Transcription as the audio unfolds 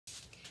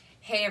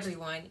Hey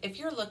everyone, if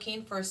you're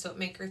looking for a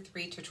Soapmaker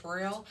 3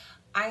 tutorial,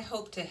 I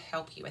hope to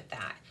help you with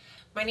that.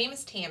 My name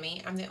is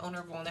Tammy. I'm the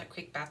owner of Walnut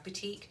Creek Bath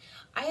Boutique.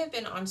 I have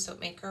been on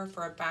Soapmaker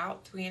for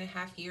about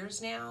 3.5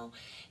 years now,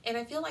 and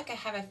I feel like I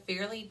have a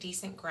fairly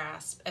decent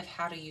grasp of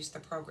how to use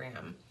the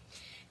program.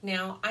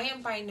 Now, I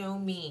am by no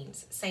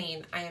means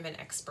saying I am an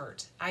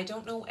expert. I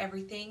don't know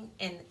everything,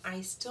 and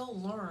I still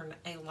learn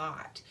a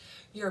lot.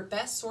 Your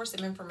best source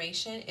of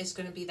information is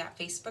going to be that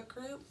Facebook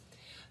group,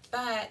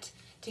 but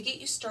to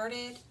get you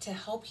started, to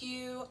help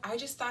you, I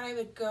just thought I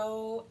would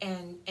go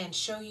and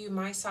show you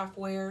my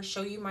software,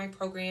 show you my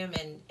program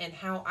and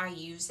how I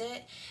use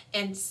it.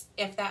 And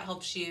if that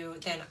helps you,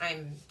 then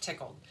I'm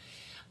tickled.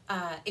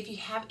 If you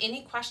have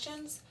any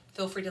questions,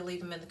 feel free to leave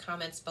them in the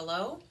comments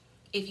below.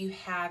 If you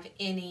have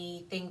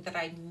anything that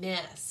I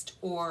missed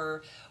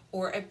or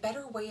a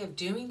better way of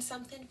doing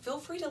something, feel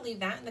free to leave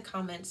that in the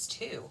comments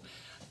too.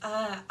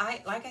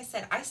 Like I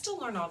said, I still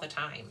learn all the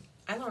time.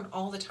 I learn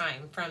all the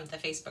time from the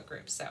Facebook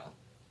group, so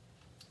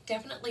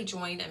definitely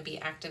join and be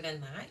active in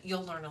that.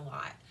 You'll learn a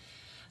lot.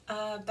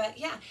 But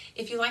yeah,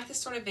 if you like this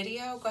sort of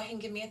video, go ahead and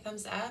give me a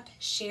thumbs up.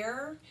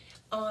 Share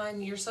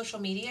on your social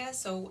media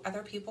so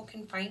other people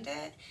can find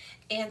it,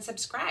 and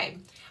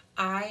subscribe.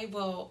 I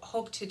will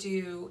hope to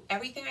do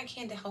everything I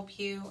can to help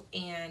you,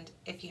 and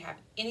if you have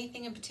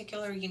anything in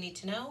particular you need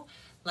to know,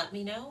 let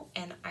me know,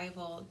 and I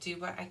will do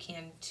what I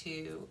can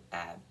to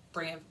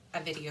bring a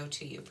video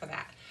to you for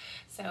that.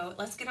 So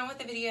let's get on with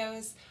the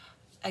videos.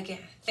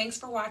 Again, thanks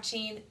for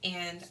watching,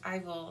 and I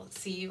will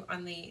see you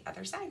on the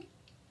other side.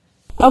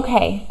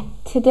 Okay,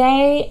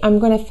 today I'm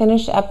going to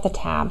finish up the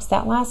tabs.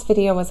 That last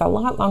video was a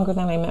lot longer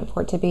than I meant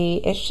for it to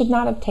be. It should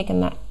not have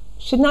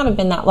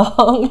been that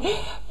long,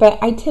 but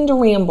I tend to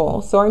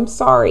ramble, so I'm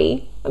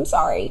sorry. I'm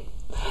sorry.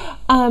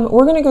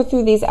 We're going to go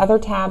through these other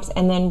tabs,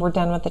 and then we're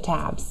done with the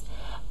tabs.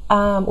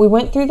 We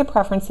went through the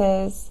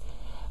preferences,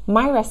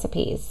 my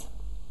recipes.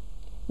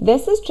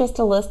 This is just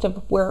a list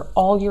of where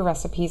all your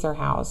recipes are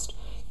housed.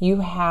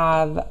 You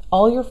have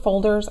all your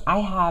folders. I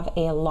have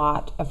a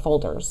lot of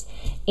folders.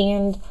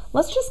 And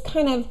let's just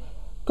kind of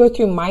go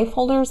through my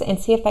folders and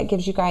see if that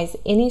gives you guys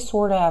any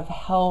sort of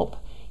help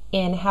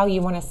in how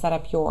you want to set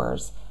up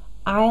yours.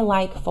 I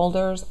like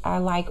folders. I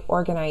like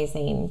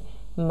organizing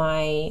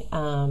my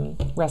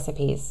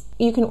recipes.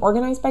 You can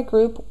organize by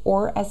group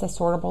or as a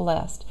sortable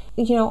list.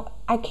 You know,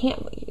 I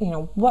can't,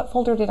 what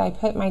folder did I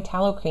put my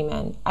tallow cream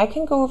in? I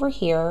can go over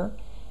here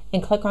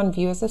and click on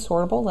view as a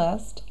sortable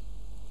list.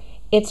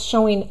 It's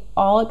showing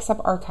all except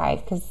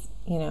archive because,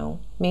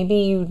 maybe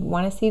you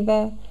want to see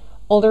the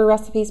older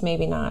recipes,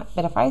 maybe not.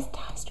 But if I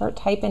start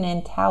typing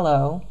in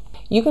tallow,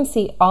 you can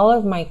see all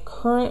of my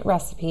current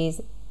recipes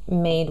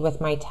made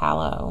with my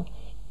tallow.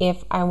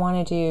 If I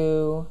want to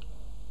do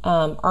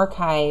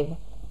archive,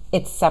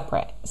 it's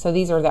separate. So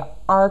these are the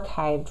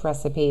archived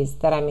recipes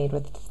that I made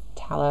with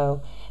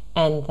tallow,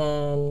 and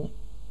then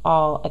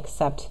all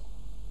except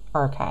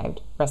archived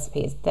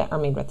recipes that are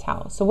made with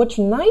tallow. So what's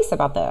nice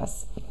about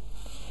this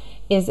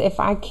is if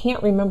I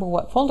can't remember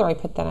what folder I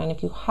put that in,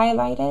 if you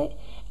highlight it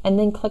and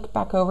then click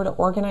back over to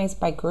organize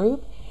by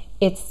group,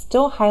 it's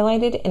still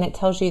highlighted and it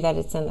tells you that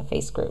it's in the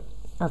face group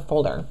or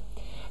folder.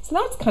 So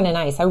that's kind of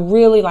nice. I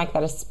really like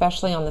that,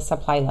 especially on the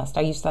supply list.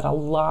 I use that a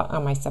lot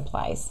on my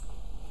supplies.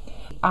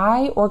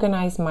 I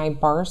organize my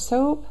bar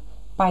soap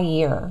by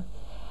year.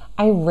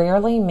 I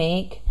rarely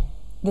make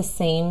the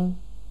same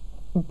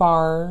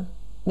bar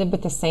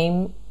with the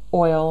same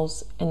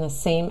oils and the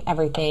same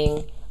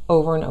everything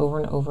over and over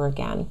and over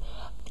again.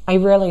 I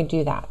rarely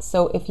do that.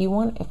 So if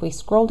we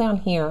scroll down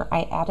here,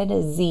 I added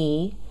a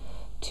Z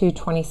to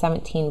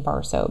 2017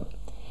 bar soap.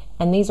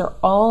 And these are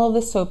all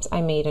the soaps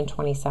I made in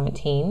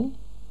 2017.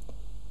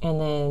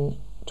 And then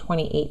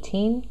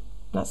 2018,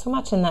 not so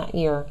much in that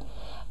year.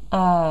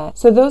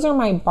 So those are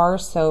my bar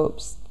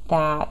soaps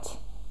that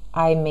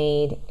I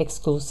made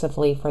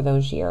exclusively for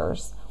those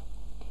years.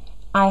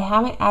 I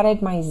haven't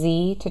added my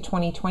Z to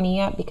 2020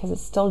 yet because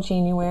it's still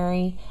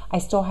January. I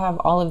still have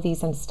all of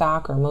these in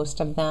stock, or most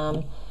of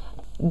them.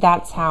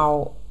 That's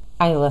how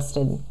I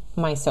listed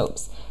my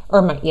soaps,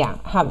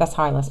 that's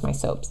how I list my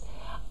soaps.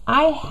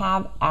 I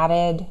have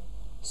added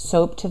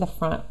soap to the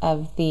front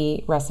of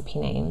the recipe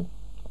name.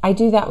 I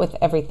do that with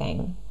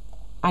everything.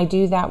 I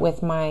do that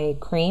with my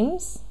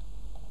creams.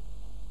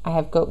 I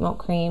have goat milk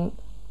cream.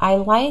 I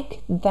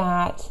like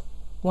that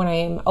when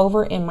I'm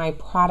over in my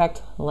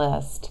product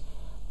list,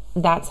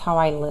 that's how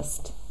I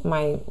list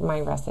my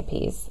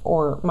recipes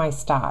or my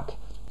stock.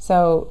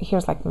 So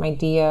here's like my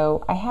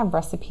Dio. I have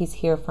recipes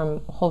here from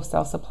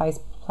Wholesale Supplies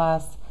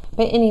Plus.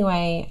 But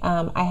anyway,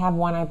 I have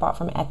one I bought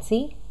from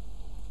Etsy.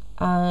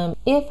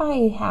 If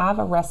I have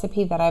a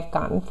recipe that I've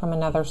gotten from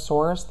another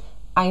source,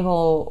 I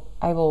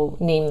will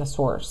name the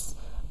source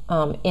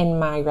in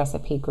my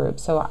recipe group,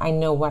 so I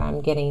know what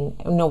I'm getting,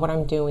 know what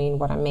I'm doing,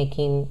 what I'm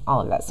making,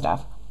 all of that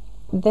stuff.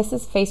 This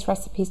is face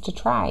recipes to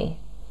try.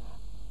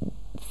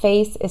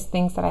 Face is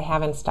things that I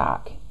have in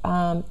stock.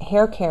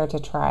 Hair care to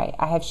try.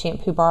 I have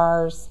shampoo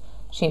bars,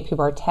 shampoo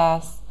bar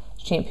tests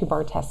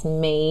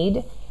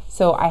made.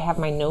 So I have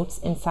my notes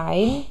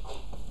inside.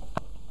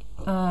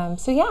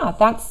 So yeah,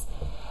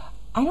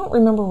 I don't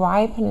remember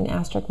why I put an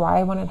asterisk, why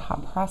I wanted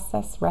hot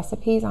process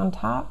recipes on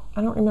top.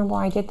 I don't remember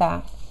why I did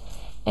that.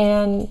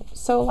 And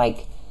so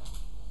like,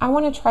 I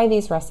want to try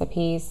these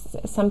recipes,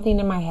 something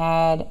in my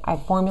head, I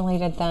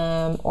formulated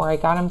them, or I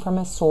got them from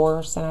a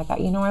source, and I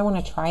thought, you know, I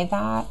want to try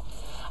that.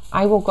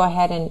 I will go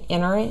ahead and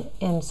enter it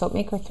in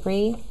Soapmaker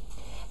 3.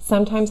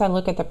 Sometimes I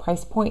look at the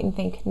price point and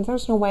think,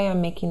 there's no way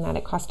I'm making that.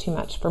 It costs too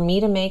much for me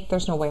to make.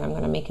 There's no way I'm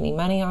going to make any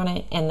money on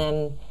it. And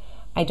then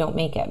I don't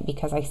make it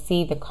because I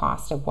see the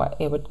cost of what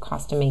it would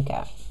cost to make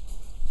it.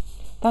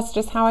 That's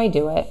just how I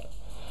do it.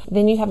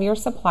 Then you have your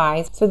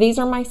supplies. So these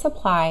are my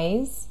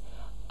supplies.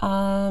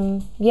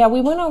 Yeah,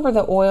 we went over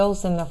the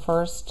oils in the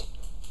first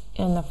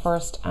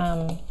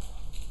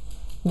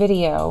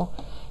video.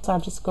 So I'll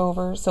just go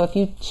over. So if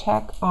you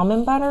check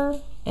almond butter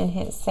and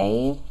hit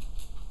save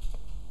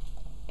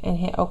and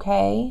hit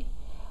OK,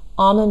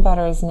 almond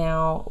butter is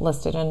now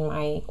listed in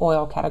my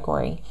oil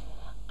category.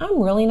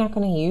 I'm really not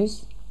going to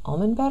use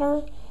almond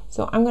butter,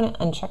 so I'm going to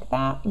uncheck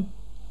that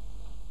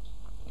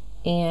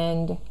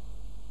and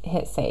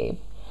hit save.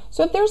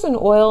 So if there's an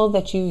oil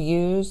that you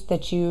use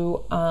that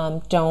you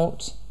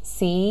don't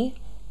see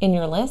in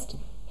your list,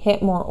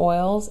 hit more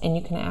oils and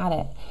you can add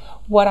it.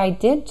 What I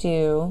did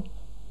do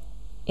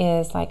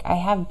is, like, I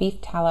have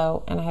beef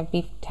tallow and I have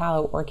beef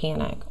tallow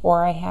organic,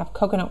 or I have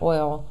coconut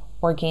oil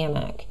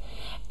organic.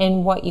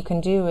 And what you can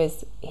do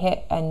is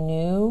hit a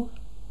new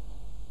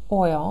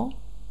oil,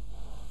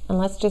 and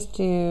let's just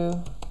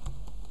do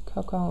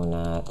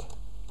coconut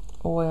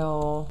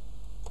oil.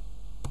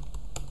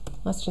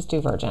 Let's just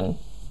do virgin.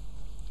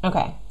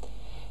 Okay.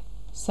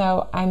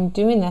 So I'm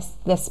doing this.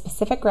 The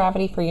specific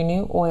gravity for your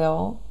new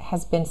oil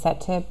has been set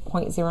to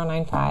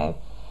 0.095.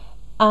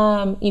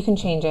 You can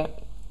change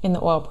it in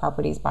the oil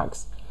properties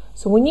box.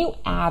 So when you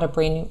add a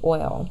brand new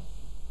oil,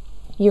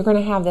 you're going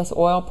to have this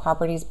oil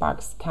properties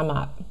box come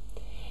up.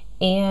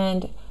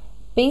 And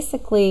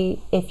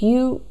basically, if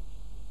you're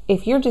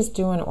just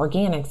doing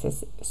organics,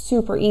 it's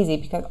super easy,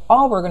 because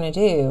all we're going to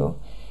do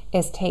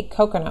is take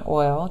coconut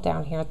oil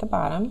down here at the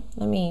bottom.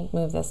 Let me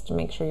move this to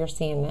make sure you're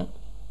seeing it.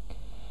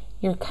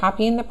 You're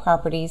copying the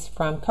properties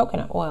from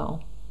coconut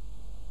oil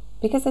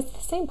because it's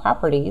the same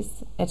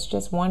properties. It's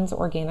just one's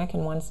organic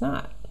and one's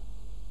not.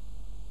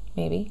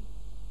 Maybe.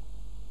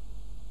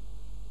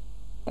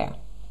 There.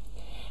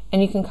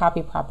 And you can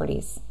copy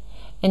properties.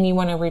 And you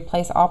want to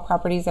replace all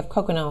properties of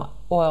coconut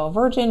oil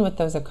virgin with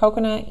those of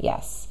coconut.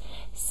 Yes.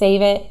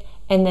 Save it.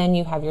 And then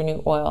you have your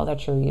new oil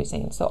that you're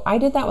using. So I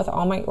did that with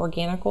all my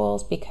organic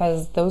oils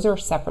because those are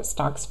separate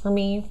stocks for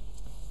me.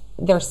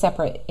 They're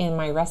separate in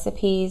my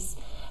recipes.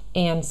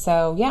 And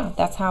so, yeah,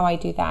 that's how I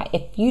do that.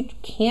 If you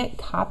can't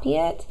copy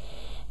it,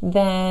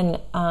 then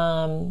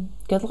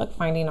good luck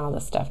finding all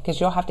this stuff, because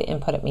you'll have to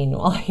input it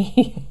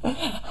manually.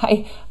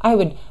 I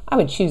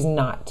would choose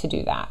not to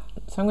do that.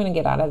 So I'm going to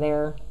get out of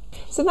there.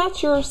 So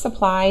that's your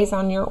supplies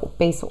on your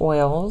base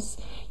oils.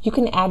 You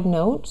can add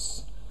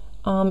notes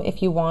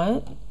if you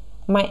want.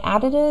 My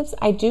additives,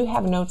 I do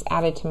have notes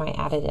added to my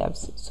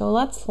additives. So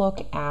let's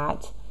look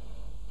at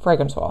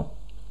fragrance oil.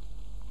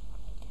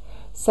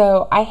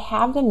 So I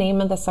have the name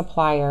of the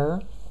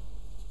supplier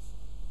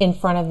in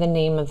front of the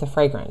name of the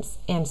fragrance.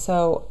 And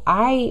so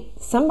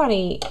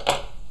somebody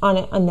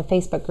on the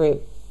Facebook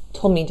group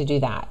told me to do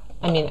that.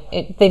 I mean,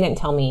 they didn't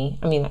tell me.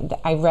 I mean,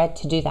 I read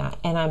to do that,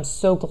 and I'm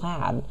so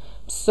glad.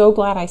 So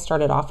glad I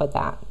started off with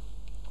that.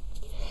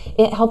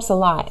 It helps a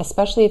lot,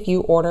 especially if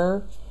you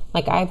order,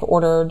 like I've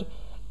ordered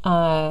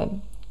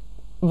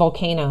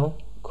Volcano,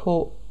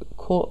 cool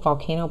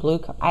Volcano Blue.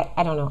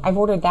 I don't know. I've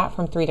ordered that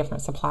from 3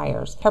 different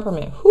suppliers.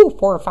 Peppermint, 4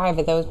 or 5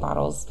 of those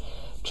bottles,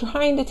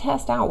 trying to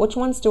test out which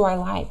ones do I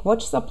like,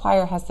 which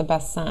supplier has the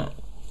best scent.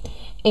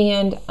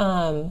 And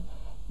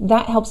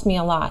that helps me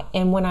a lot.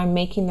 And when I'm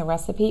making the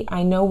recipe,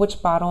 I know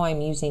which bottle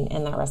I'm using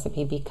in that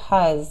recipe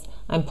because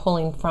I'm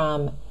pulling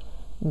from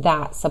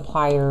that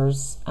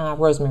supplier's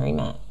rosemary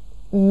mint.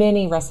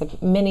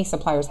 Many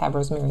suppliers have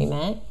rosemary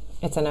mint.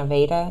 It's an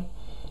Aveda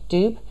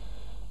dupe.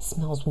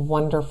 Smells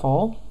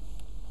wonderful.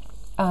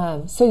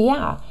 So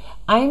yeah,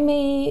 I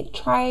may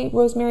try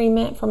rosemary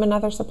mint from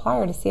another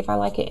supplier to see if I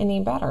like it any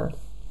better.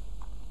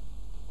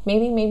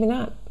 Maybe, maybe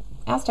not.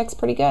 Aztec's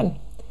pretty good.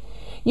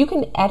 You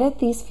can edit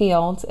these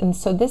fields, and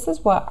so this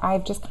is what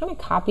I've just kind of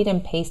copied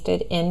and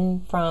pasted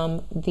in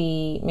from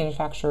the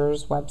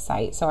manufacturer's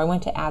website. So I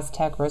went to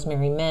Aztec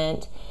Rosemary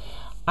Mint.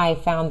 I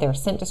found their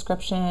scent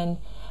description.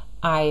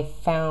 I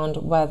found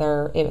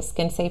whether it was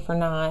skin safe or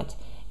not,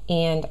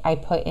 and I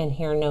put in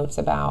here notes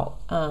about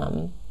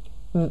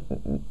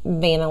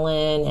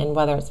vanillin and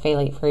whether it's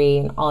phthalate free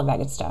and all of that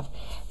good stuff.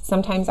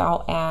 Sometimes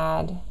I'll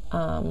add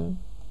a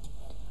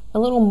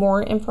little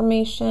more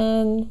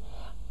information,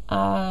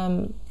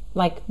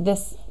 like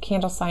this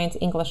Candle Science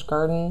English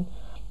Garden.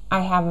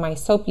 I have my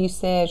soap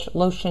usage,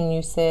 lotion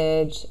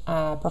usage,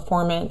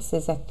 performance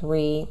is a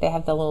 3. They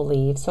have the little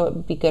leaves, so it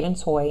would be good in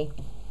soy.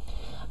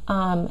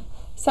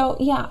 So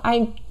yeah,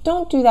 I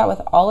don't do that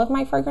with all of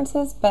my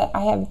fragrances, but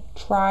I have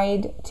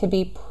tried to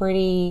be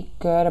pretty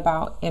good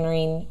about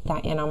entering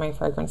that in on my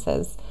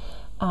fragrances.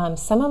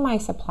 Some of my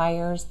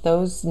suppliers,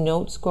 those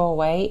notes go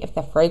away if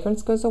the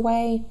fragrance goes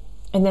away,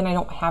 and then I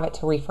don't have it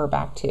to refer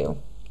back to.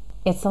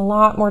 It's a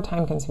lot more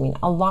time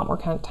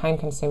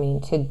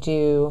consuming to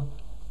do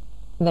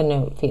the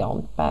note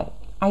field, but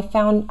I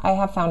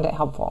have found it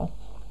helpful.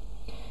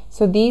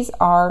 So these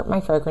are my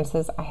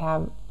fragrances. I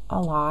have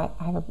a lot.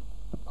 I have a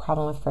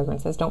problem with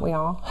fragrances, don't we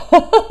all?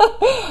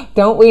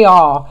 Don't we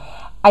all?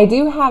 I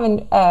do have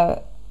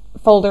a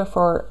folder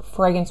for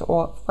fragrance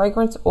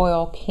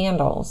oil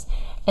candles,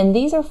 and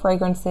these are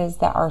fragrances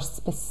that are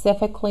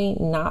specifically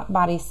not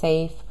body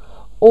safe,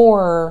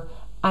 or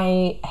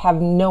I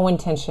have no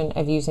intention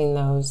of using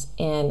those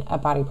in a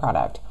body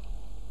product.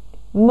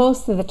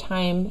 Most of the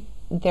time,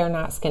 they're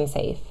not skin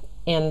safe,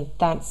 and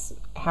that's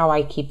how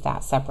I keep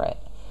that separate.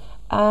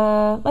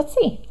 Let's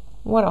see.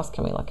 What else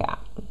can we look at?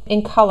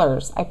 In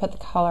colors, I put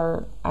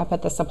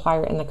the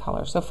supplier in the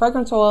color. So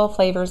fragrance oil,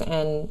 flavors,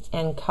 and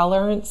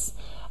colorants,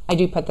 I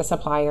do put the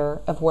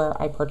supplier of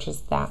where I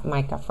purchased that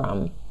mica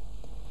from,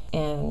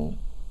 and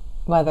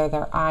whether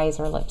they're eyes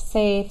or lips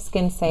safe,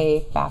 skin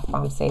safe, bath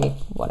bomb safe,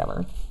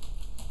 whatever.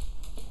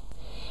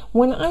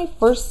 When I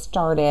first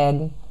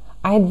started,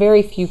 I had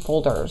very few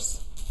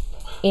folders,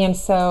 and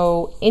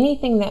so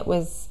anything that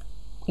was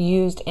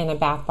used in a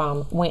bath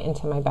bomb went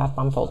into my bath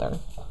bomb folder.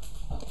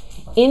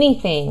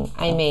 Anything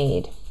I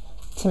made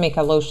to make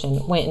a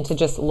lotion went into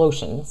just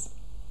lotions.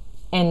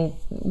 And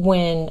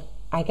when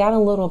I got a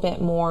little bit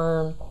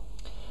more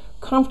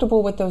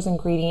comfortable with those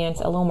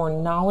ingredients, a little more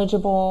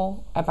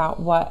knowledgeable about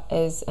what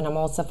is an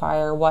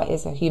emulsifier, what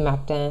is a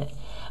humectant,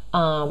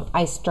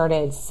 I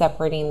started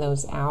separating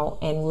those out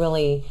and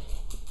really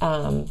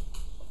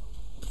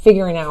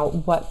figuring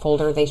out what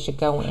folder they should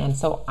go in,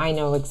 so I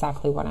know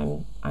exactly what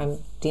I'm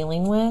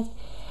dealing with.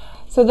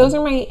 So those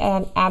are my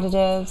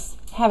additives.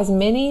 Have as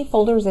many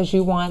folders as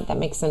you want that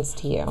make sense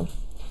to you.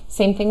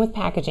 Same thing with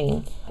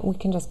packaging. We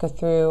can just go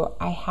through.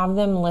 I have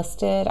them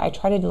listed. I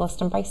try to list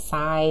them by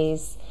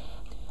size.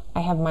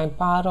 I have my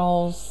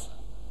bottles.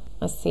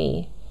 Let's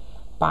see.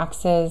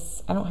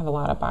 Boxes. I don't have a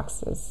lot of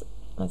boxes.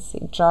 Let's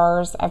see.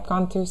 Jars. I've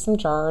gone through some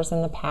jars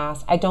in the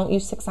past. I don't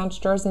use 6-ounce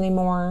jars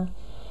anymore.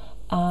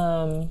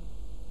 But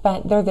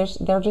they're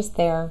just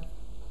there.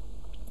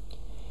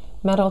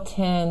 Metal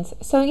tins.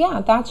 So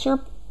yeah, that's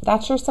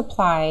your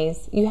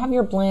supplies. You have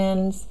your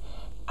blends.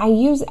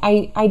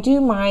 I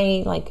do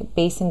my like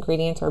base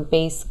ingredients or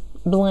base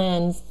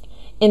blends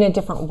in a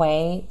different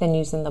way than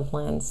using the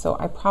blends. So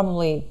I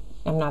probably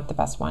am not the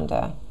best one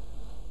to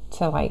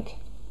like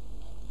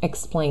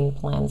explain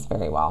blends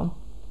very well.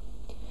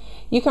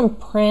 You can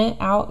print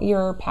out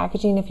your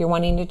packaging if you're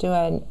wanting to do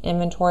an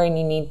inventory and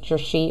you need your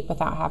sheet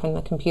without having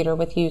the computer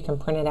with you. You can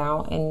print it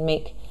out and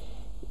make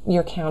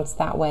your counts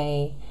that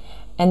way.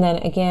 And then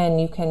again,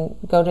 you can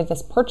go to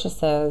this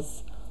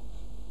purchases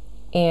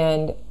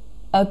and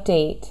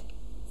update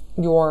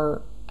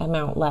your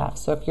amount left.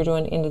 So if you're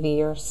doing end of the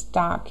year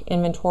stock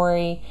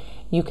inventory,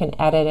 you can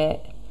edit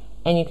it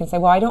and you can say,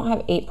 well, I don't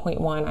have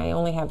 8.1, I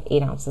only have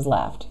 8 ounces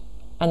left.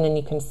 And then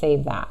you can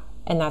save that,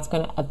 and that's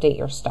going to update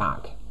your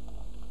stock.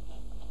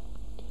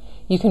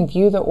 You can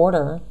view the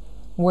order,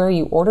 where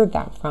you ordered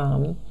that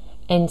from,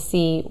 and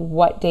see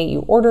what date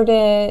you ordered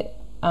it,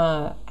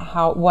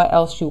 what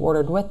else you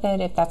ordered with it.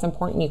 If that's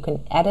important, you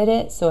can edit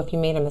it. So if you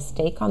made a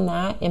mistake on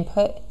that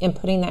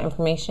inputting that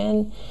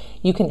information,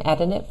 you can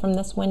edit it from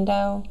this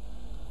window.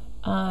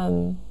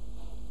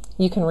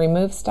 You can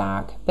remove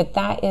stock, but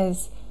that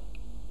is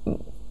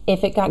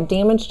if it got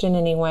damaged in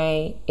any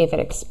way, if it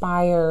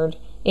expired,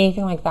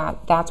 anything like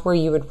that, that's where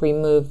you would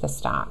remove the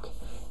stock.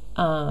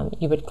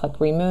 You would click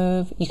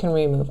remove. You can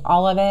remove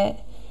all of it.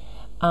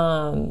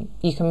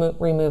 You can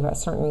remove a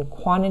certain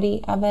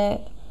quantity of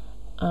it.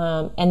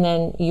 And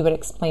then you would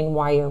explain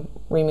why you're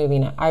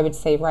removing it. I would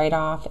say write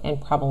off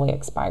and probably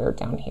expired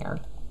down here.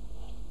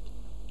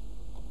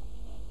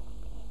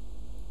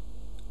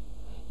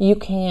 You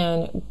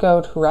can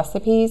go to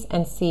recipes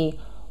and see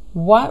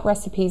what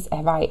recipes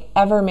have I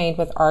ever made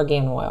with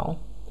argan oil.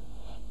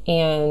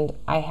 And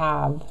I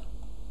have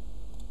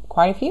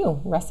quite a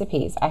few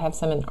recipes. I have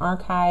some in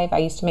archive. I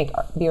used to make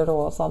beard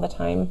oils all the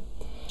time,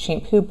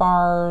 shampoo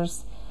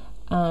bars.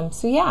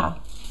 So yeah,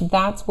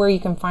 that's where you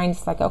can find,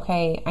 it's like,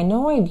 okay, I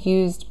know I've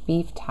used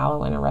beef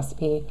tallow in a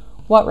recipe.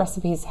 What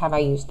recipes have I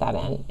used that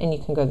in? And you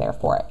can go there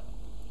for it.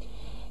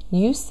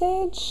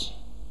 Usage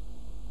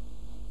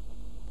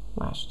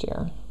last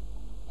year.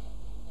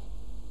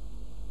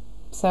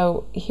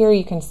 So here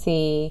you can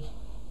see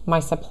my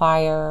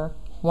supplier,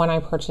 when I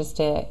purchased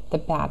it, the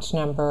batch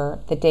number,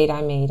 the date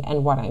I made,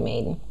 and what I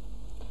made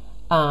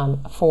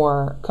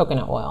for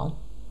coconut oil,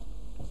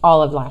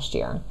 all of last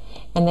year.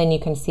 And then you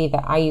can see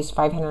that I used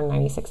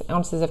 596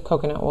 ounces of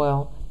coconut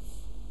oil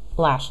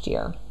last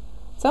year.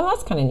 So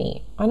that's kind of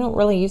neat. I don't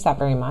really use that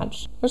very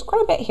much. There's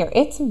quite a bit here.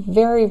 It's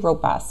very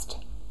robust,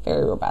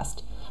 very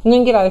robust. I'm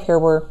going to get out of here.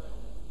 We're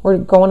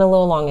going a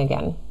little long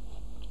again.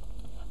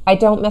 I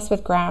don't mess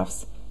with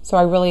graphs. So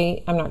I'm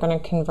not going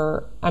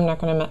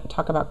to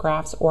talk about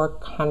graphs or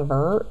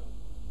convert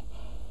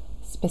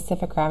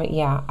specific gravity.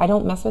 Yeah, I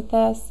don't mess with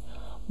this.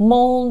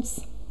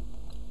 Molds,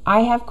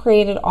 I have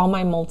created all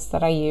my molds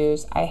that I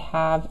use. I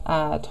have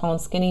a tall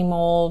and skinny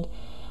mold.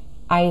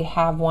 I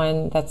have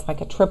one that's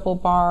like a triple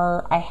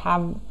bar. I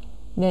have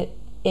it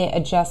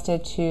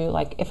adjusted to,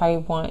 like, if I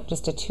want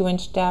just a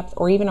 2-inch depth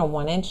or even a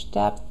 1-inch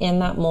depth in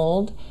that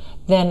mold,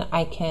 then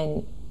I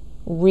can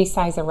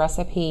resize a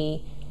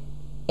recipe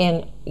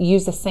and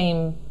use the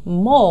same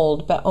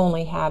mold but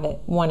only have it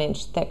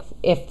 1-inch thick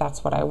if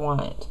that's what I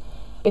want.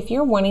 If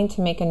you're wanting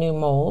to make a new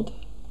mold,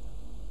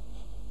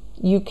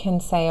 you can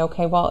say,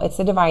 okay, well, it's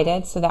a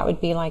divided, so that would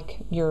be like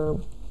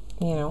your,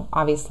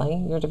 obviously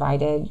you're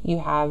divided. You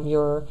have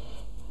your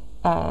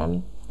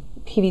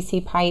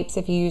PVC pipes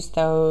if you use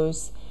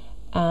those,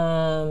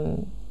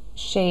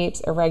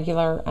 shapes,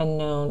 irregular,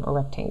 unknown, or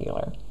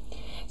rectangular.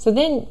 So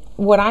then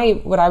what I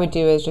would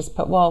do is just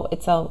put, well,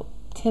 it's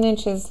 10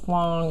 inches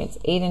long, it's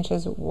 8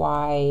 inches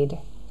wide,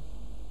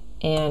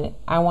 and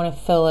I want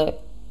to fill it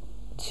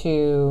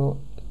to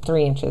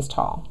 3 inches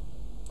tall.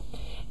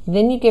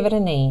 Then you give it a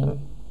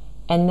name,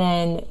 and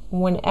then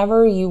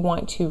whenever you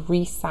want to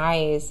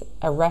resize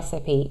a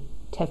recipe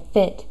to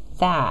fit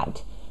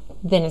that,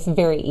 then it's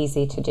very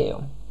easy to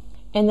do.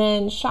 And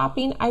then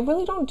shopping, I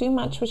really don't do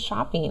much with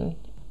shopping.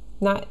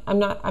 I'm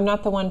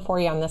not the one for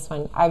you on this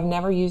one. I've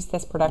never used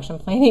this production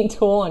planning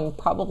tool, and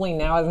probably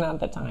now is not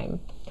the time.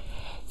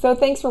 So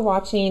thanks for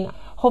watching.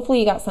 Hopefully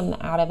you got something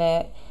out of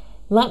it.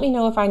 Let me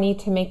know if I need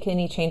to make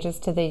any changes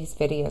to these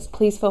videos.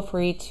 Please feel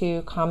free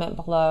to comment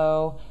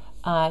below.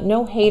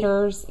 No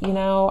haters,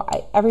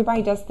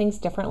 everybody does things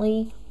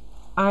differently.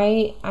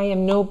 I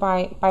am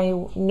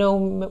by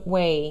no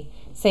way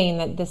saying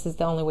that this is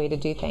the only way to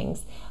do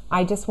things.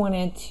 I just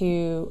want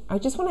to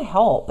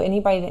help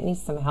anybody that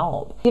needs some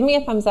help. Give me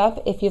a thumbs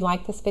up if you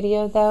like this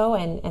video though,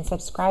 and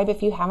subscribe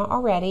if you haven't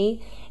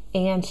already,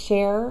 and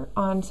share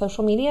on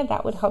social media.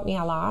 That would help me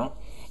a lot.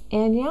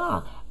 And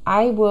yeah,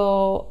 I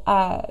will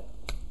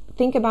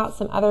think about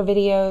some other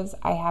videos.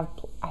 I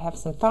have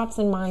some thoughts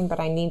in mind, but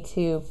I need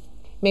to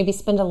maybe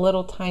spend a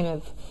little time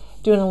of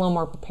doing a little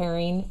more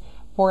preparing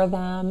for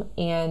them,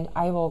 and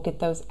I will get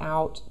those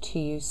out to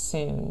you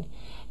soon.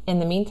 In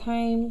the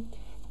meantime,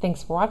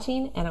 thanks for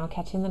watching, and I'll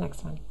catch you in the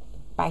next one.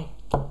 Bye.